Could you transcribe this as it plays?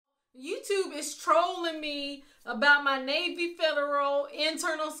YouTube is trolling me about my Navy Federal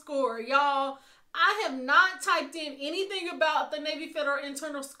internal score. Y'all, I have not typed in anything about the Navy Federal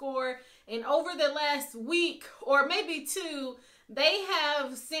internal score, and over the last week or maybe two, they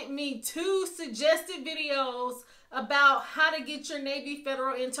have sent me 2 suggested videos about how to get your Navy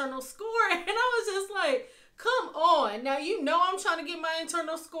Federal internal score. And I was just like, come on. Now, you know I'm trying to get my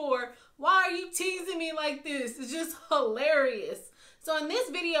internal score. Why are you teasing me like this? It's just hilarious. So in this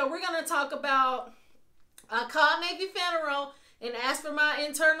video, we're going to talk about, I called Navy Federal and asked for my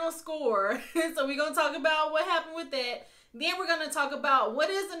internal score. So we're going to talk about what happened with that. Then we're going to talk about what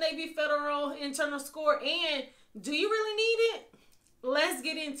is the Navy Federal internal score and do you really need it? Let's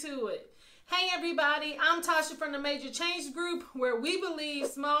get into it. Hey everybody, I'm Tasha from the Major Change Group, where we believe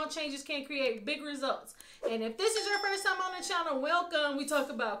small changes can create big results. And if this is your first time on the channel, welcome. We talk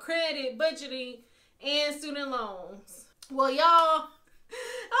about credit, budgeting, and student loans. Well, y'all,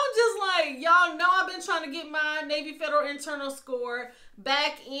 I'm just like, y'all know I've been trying to get my Navy Federal internal score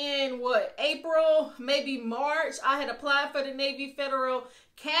back in, April, maybe March. I had applied for the Navy Federal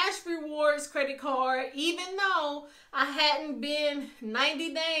Cash Rewards credit card, even though I hadn't been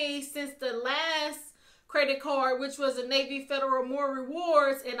 90 days since the last credit card, which was a Navy Federal More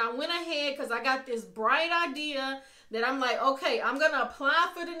Rewards. And I went ahead because I got this bright idea that I'm like, okay, I'm going to apply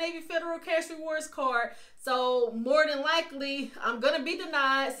for the Navy Federal Cash Rewards card. So more than likely, I'm going to be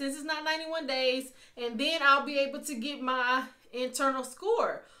denied since it's not 91 days. And then I'll be able to get my internal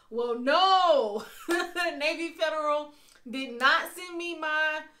score. Well, no, Navy Federal did not send me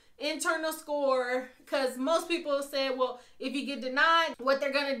my internal score, because most people said, well, if you get denied, what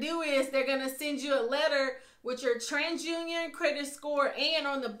they're going to do is they're going to send you a letter with your TransUnion credit score, and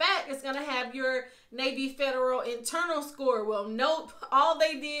on the back it's going to have your Navy Federal internal score. Well, nope. All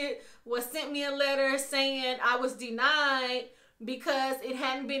they did was sent me a letter saying I was denied because it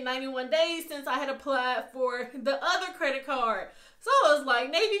hadn't been 91 days since I had applied for the other credit card. So I was like,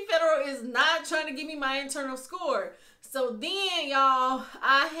 Navy Federal is not trying to give me my internal score. So then, y'all,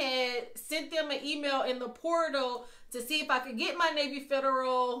 I had sent them an email in the portal to see if I could get my Navy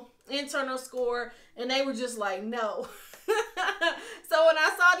Federal internal score, and they were just like, no. So when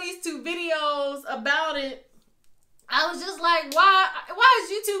I saw these 2 videos about it, I was just like, why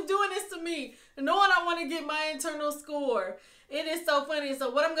is YouTube doing this to me? Knowing I want to get my internal score. It is so funny. So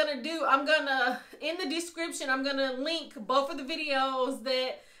what I'm going to do, in the description, I'm going to link both of the videos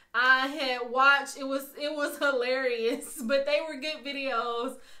that I had watched. It was hilarious, but they were good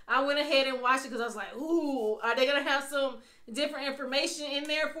videos. I went ahead and watched it because I was like, ooh, are they going to have some different information in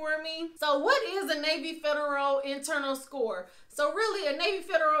there for me? So what is a Navy Federal internal score? So really, a Navy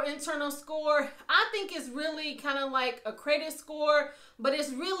Federal internal score, I think is really kind of like a credit score, but it's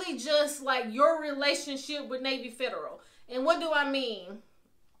really just like your relationship with Navy Federal. And what do I mean?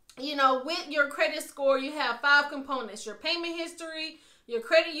 You know, with your credit score, you have 5 components: your payment history, your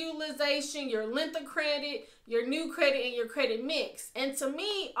credit utilization, your length of credit, your new credit, and your credit mix. And to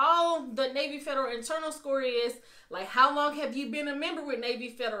me, all the Navy Federal internal score is like, how long have you been a member with Navy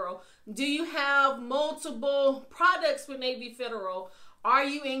Federal? Do you have multiple products with Navy Federal? Are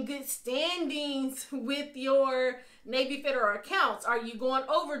you in good standings with your Navy Federal accounts? Are you going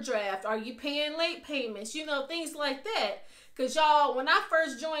overdraft? Are you paying late payments? You know, things like that. Because y'all, when I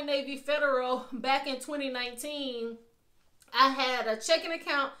first joined Navy Federal back in 2019, I had a checking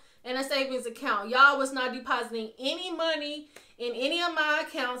account and a savings account. Y'all was not depositing any money in any of my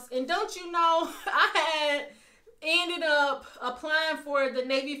accounts. And don't you know, I had ended up applying for the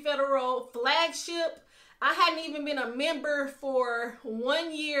Navy Federal flagship. I hadn't even been a member for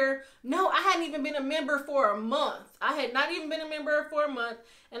 1 year. No, I hadn't even been a member for a month. I had not even been a member for a month.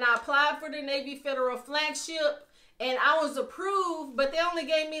 And I applied for the Navy Federal flagship and I was approved, but they only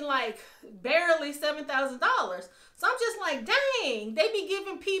gave me like barely $7,000. So I'm just like, dang, they be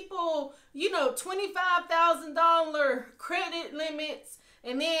giving people, you know, $25,000 credit limits,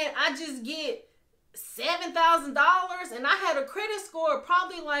 and then I just get $7,000, and I had a credit score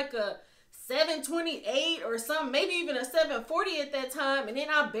probably like a 728 or something, maybe even a 740 at that time, and then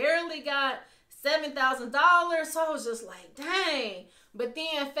I barely got $7,000. So I was just like, dang. But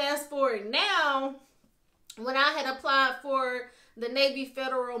then fast forward now, when I had applied for the Navy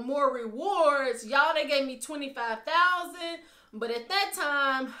Federal More Rewards, y'all, they gave me $25,000. But at that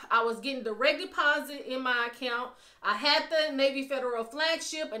time, I was getting direct deposit in my account. I had the Navy Federal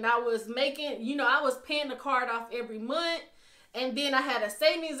flagship, and I was making, you know, I was paying the card off every month. And then I had a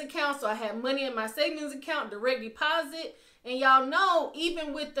savings account, so I had money in my savings account, direct deposit. And y'all know,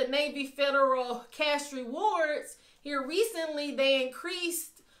 even with the Navy Federal Cash Rewards, here recently they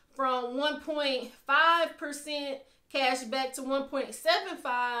increased from 1.5% cash back to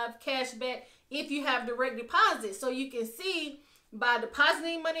 1.75 cash back if you have direct deposit. So you can see by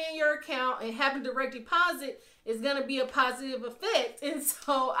depositing money in your account and having direct deposit is going to be a positive effect. And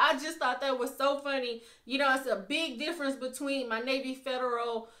so I just thought that was so funny. You know, it's a big difference between my Navy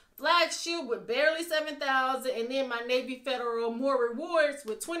Federal flagship with barely $7,000 and then my Navy Federal more rewards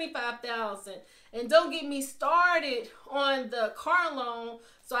with $25,000. And don't get me started on the car loan.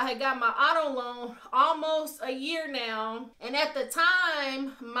 So I had got my auto loan almost a year now. And at the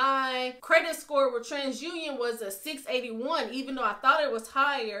time, my credit score with TransUnion was a 681, even though I thought it was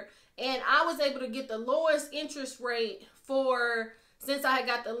higher. And I was able to get the lowest interest rate since I had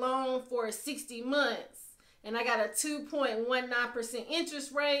got the loan for 60 months. And I got a 2.19%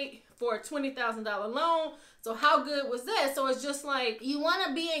 interest rate for a $20,000 loan. So how good was that? So it's just like, you want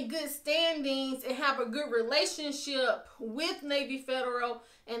to be in good standings and have a good relationship with Navy Federal.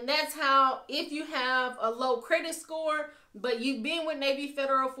 And that's how, if you have a low credit score, but you've been with Navy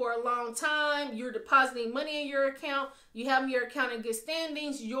Federal for a long time, you're depositing money in your account, you have your account in good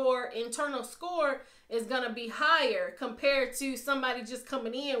standings, your internal score is going to be higher compared to somebody just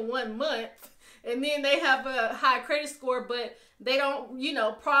coming in 1 month. And then they have a high credit score, but they don't, you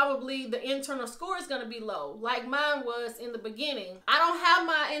know, probably the internal score is going to be low, like mine was in the beginning. I don't have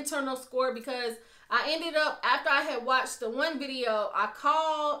my internal score because I ended up, after I had watched the one video, I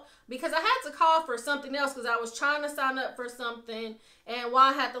called because I had to call for something else because I was trying to sign up for something. And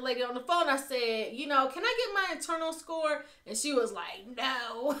while I had the lady on the phone, I said, you know, can I get my internal score? And she was like,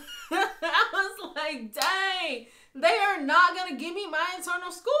 no. I was like, dang, they are not going to give me my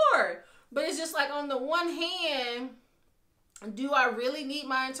internal score. But it's just like, on the one hand, do I really need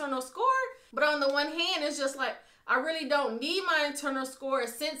my internal score? But on the one hand, it's just like, I really don't need my internal score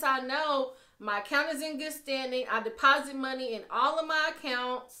since I know my account is in good standing. I deposit money in all of my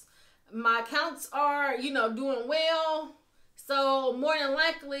accounts. My accounts are, you know, doing well. So more than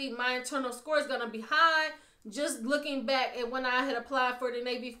likely, my internal score is going to be high. Just looking back at when I had applied for the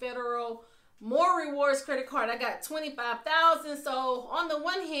Navy Federal More Rewards credit card, I got $25,000. So on the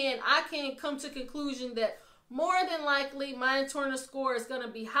one hand, I can come to the conclusion that more than likely my internal score is going to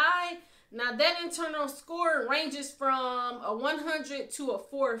be high. Now that internal score ranges from a 100 to a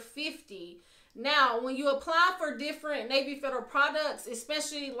 450. Now, when you apply for different Navy Federal products,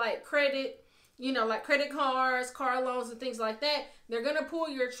 especially like credit, you know, like credit cards, car loans, and things like that, they're going to pull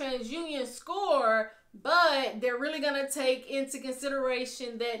your TransUnion score, but they're really going to take into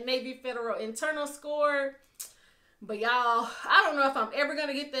consideration that Navy Federal internal score. But y'all, I don't know if I'm ever going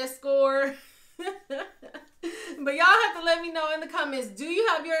to get that score. But y'all have to let me know in the comments, do you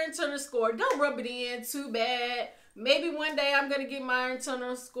have your internal score? Don't rub it in too bad. Maybe one day I'm going to get my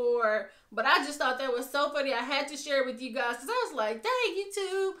internal score. But I just thought that was so funny. I had to share it with you guys because I was like, dang,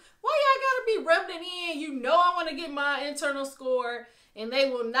 YouTube, why y'all got to be rubbing it in? You know I want to get my internal score, and they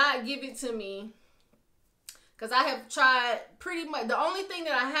will not give it to me. Because I have tried pretty much. The only thing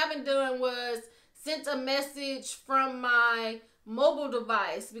that I haven't done was sent a message from my mobile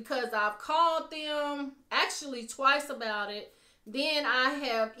device, because I've called them actually twice about it. Then I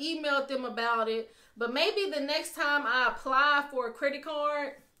have emailed them about it. But maybe the next time I apply for a credit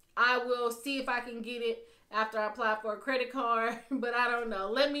card, I will see if I can get it after I apply for a credit card. But I don't know.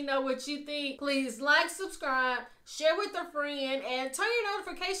 Let me know what you think. Please like, subscribe, share with a friend, and turn your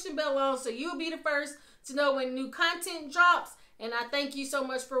notification bell on so you'll be the first to know when new content drops. And I thank you so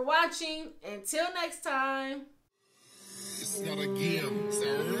much for watching. Until next time. It's not a game, it's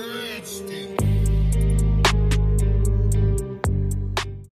a rich thing.